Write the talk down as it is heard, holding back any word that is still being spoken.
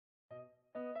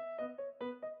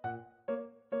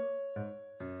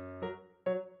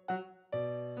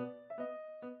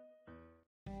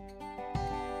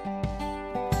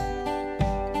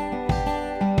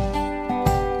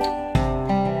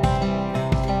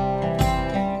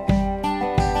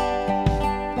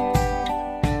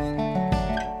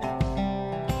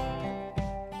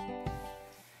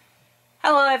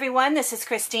everyone, this is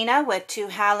Kristina with Two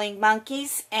Howling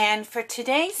Monkeys, and for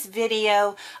today's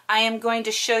video I am going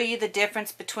to show you the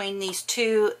difference between these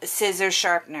two scissor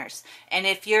sharpeners. And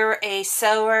if you're a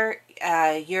sewer,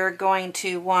 you're going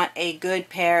to want a good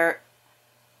pair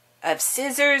of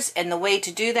scissors, and the way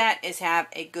to do that is have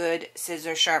a good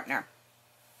scissor sharpener.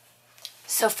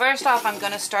 So first off, I'm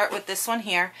going to start with this one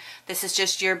here. This is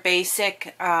just your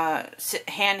basic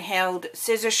handheld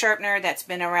scissor sharpener that's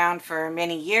been around for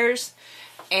many years.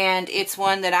 And it's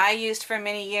one that I used for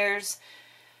many years.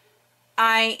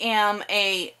 I am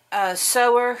a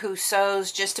sewer who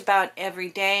sews just about every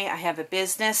day. I have a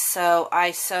business, so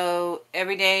I sew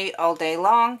every day, all day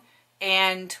long.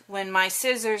 And when my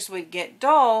scissors would get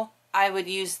dull, I would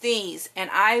use these. And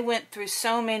I went through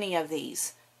so many of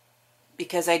these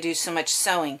because I do so much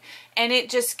sewing, and it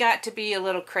just got to be a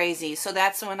little crazy. So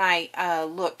that's when I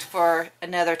looked for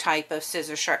another type of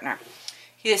scissor sharpener.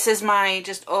 This is my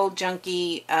just old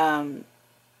junky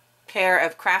pair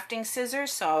of crafting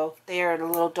scissors, so they are a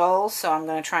little dull, so I'm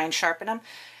going to try and sharpen them.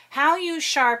 How you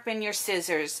sharpen your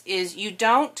scissors is you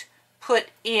don't put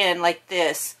in like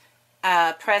this,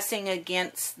 pressing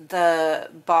against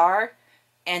the bar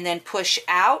and then push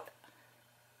out,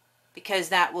 because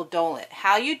that will dull it.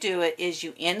 How you do it is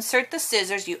you insert the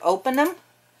scissors, you open them,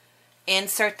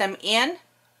 insert them in,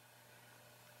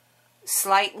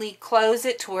 slightly close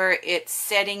it to where it's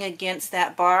setting against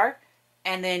that bar,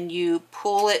 and then you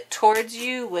pull it towards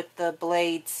you with the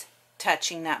blades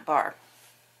touching that bar.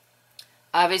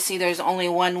 Obviously there's only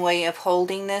one way of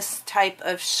holding this type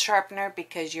of sharpener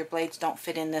because your blades don't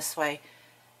fit in this way.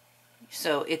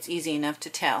 So it's easy enough to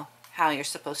tell how you're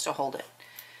supposed to hold it.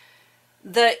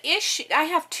 I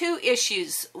have two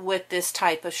issues with this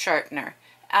type of sharpener.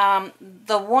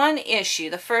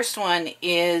 The first one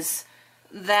is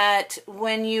that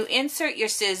when you insert your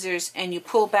scissors and you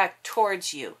pull back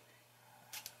towards you,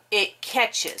 it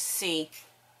catches, see?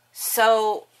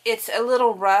 So it's a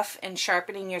little rough in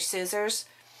sharpening your scissors.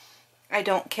 I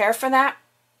don't care for that.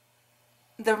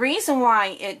 The reason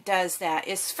why it does that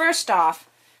is, first off,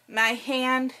 my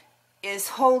hand is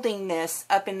holding this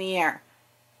up in the air.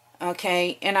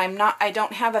 Okay, and I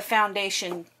don't have a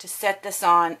foundation to set this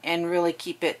on and really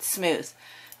keep it smooth.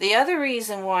 The other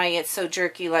reason why it's so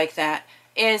jerky like that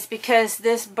is because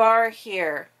this bar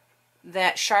here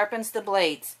that sharpens the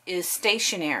blades is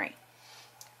stationary.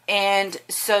 And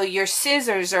so your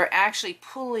scissors are actually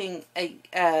pulling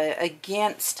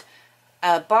against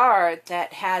a bar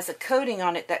that has a coating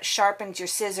on it that sharpens your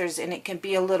scissors, and it can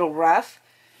be a little rough.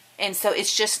 And so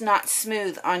it's just not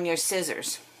smooth on your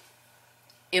scissors.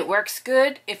 It works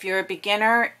good if you're a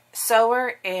beginner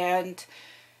sewer and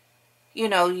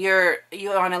you're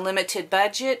on a limited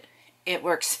budget. It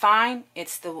works fine.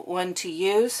 It's the one to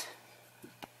use.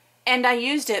 And I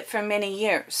used it for many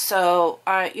years. So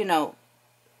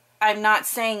I'm not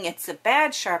saying it's a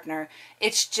bad sharpener.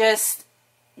 It's just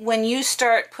when you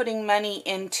start putting money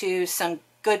into some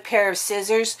good pair of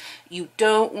scissors, you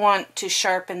don't want to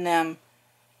sharpen them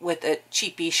with a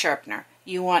cheapy sharpener.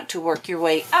 You want to work your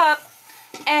way up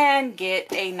and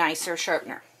get a nicer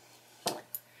sharpener.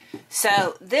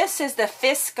 So this is the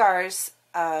Fiskars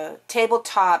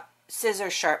Tabletop scissor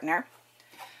sharpener.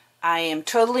 I am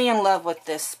totally in love with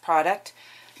this product.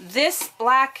 This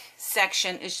black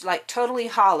section is like totally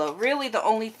hollow. Really the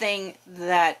only thing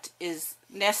that is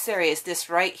necessary is this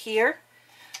right here.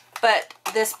 But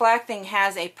this black thing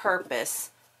has a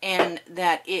purpose, in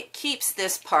that it keeps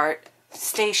this part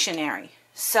stationary.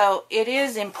 So it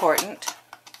is important.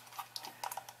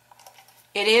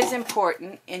 It is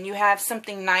important, and you have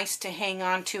something nice to hang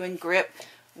on to and grip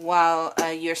while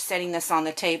you're setting this on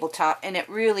the tabletop, and it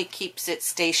really keeps it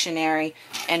stationary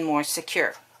and more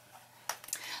secure.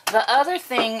 The other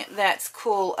thing that's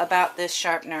cool about this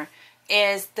sharpener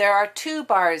is there are two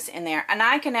bars in there, and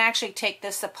I can actually take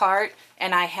this apart,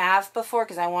 and I have before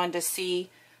because I wanted to see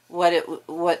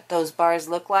what those bars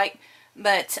look like.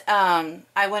 But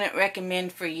I wouldn't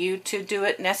recommend for you to do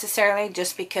it necessarily,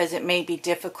 just because it may be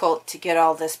difficult to get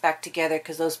all this back together,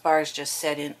 because those bars just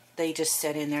set in. They just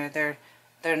set in there.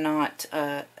 They're not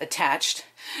attached,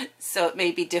 so it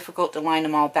may be difficult to line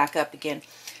them all back up again.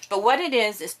 But what it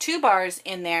is two bars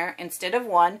in there instead of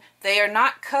one. They are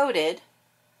not coated.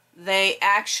 They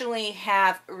actually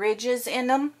have ridges in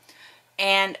them,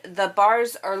 and the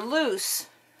bars are loose.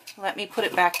 Let me put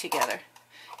it back together.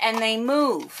 And they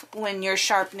move when you're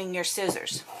sharpening your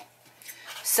scissors.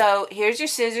 So here's your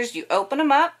scissors. You open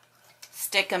them up,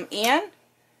 stick them in,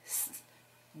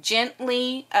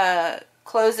 gently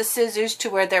close the scissors to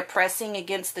where they're pressing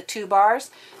against the two bars,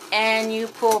 and you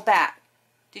pull back.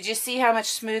 Did you see how much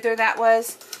smoother that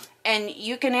was? and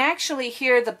you can actually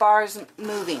hear the bars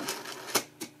moving.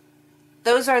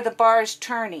 Those are the bars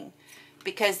turning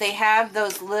because they have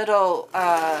those little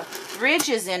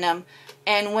ridges in them,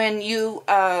 and when you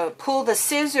pull the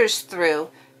scissors through,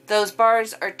 those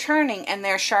bars are turning and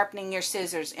they're sharpening your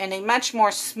scissors in a much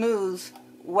more smooth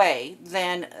way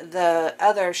than the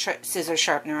other scissor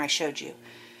sharpener I showed you.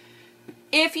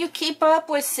 If you keep up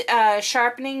with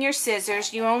sharpening your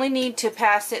scissors, you only need to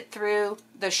pass it through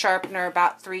the sharpener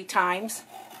about 3 times.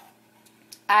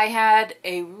 I had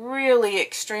a really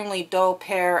extremely dull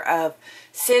pair of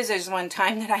scissors one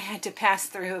time that I had to pass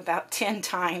through about 10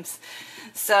 times.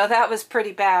 So that was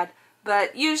pretty bad.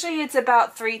 But usually it's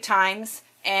about 3 times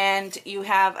and you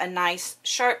have a nice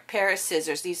sharp pair of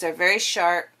scissors. These are very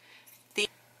sharp.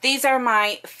 These are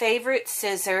my favorite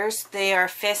scissors. They are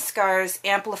Fiskars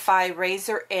Amplify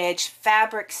Razoredge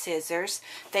fabric scissors.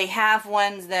 They have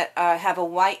ones that have a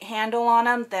white handle on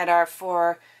them that are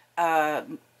for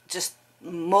just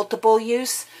multiple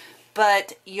use,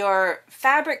 but your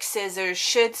fabric scissors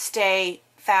should stay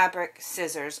fabric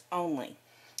scissors only.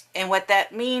 And what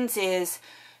that means is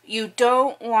you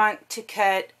don't want to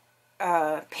cut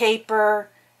paper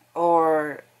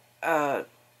or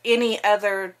any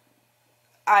other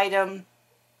item,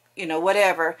 you know,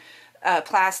 whatever,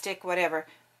 plastic, whatever,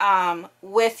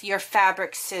 with your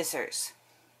fabric scissors.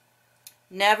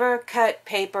 Never cut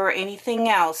paper or anything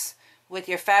else with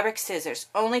your fabric scissors.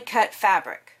 Only cut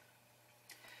fabric.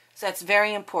 So that's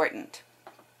very important.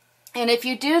 And if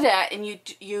you do that and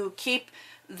you keep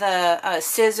the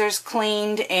scissors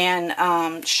cleaned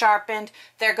and sharpened,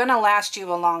 they're going to last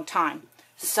you a long time.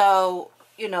 So,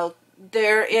 you know,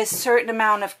 there is a certain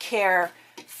amount of care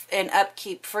and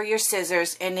upkeep for your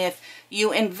scissors, and if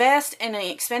you invest in an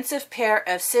expensive pair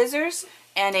of scissors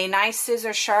and a nice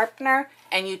scissor sharpener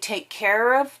and you take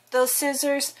care of those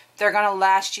scissors, they're going to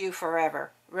last you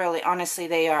forever. Really, honestly,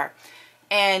 they are.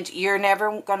 And you're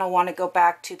never going to want to go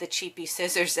back to the cheapy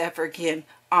scissors ever again,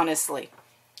 honestly.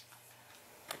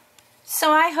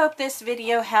 So I hope this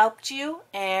video helped you,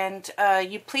 and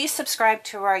you please subscribe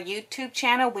to our YouTube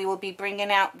channel. We will be bringing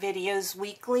out videos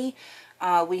weekly.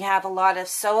 We have a lot of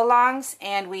sew-alongs,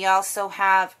 and we also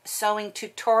have sewing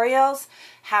tutorials,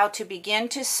 how to begin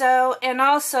to sew, and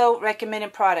also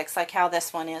recommended products like how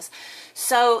this one is.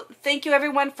 So thank you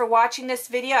everyone for watching this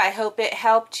video. I hope it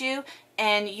helped you,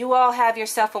 and you all have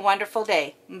yourself a wonderful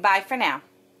day. Bye for now.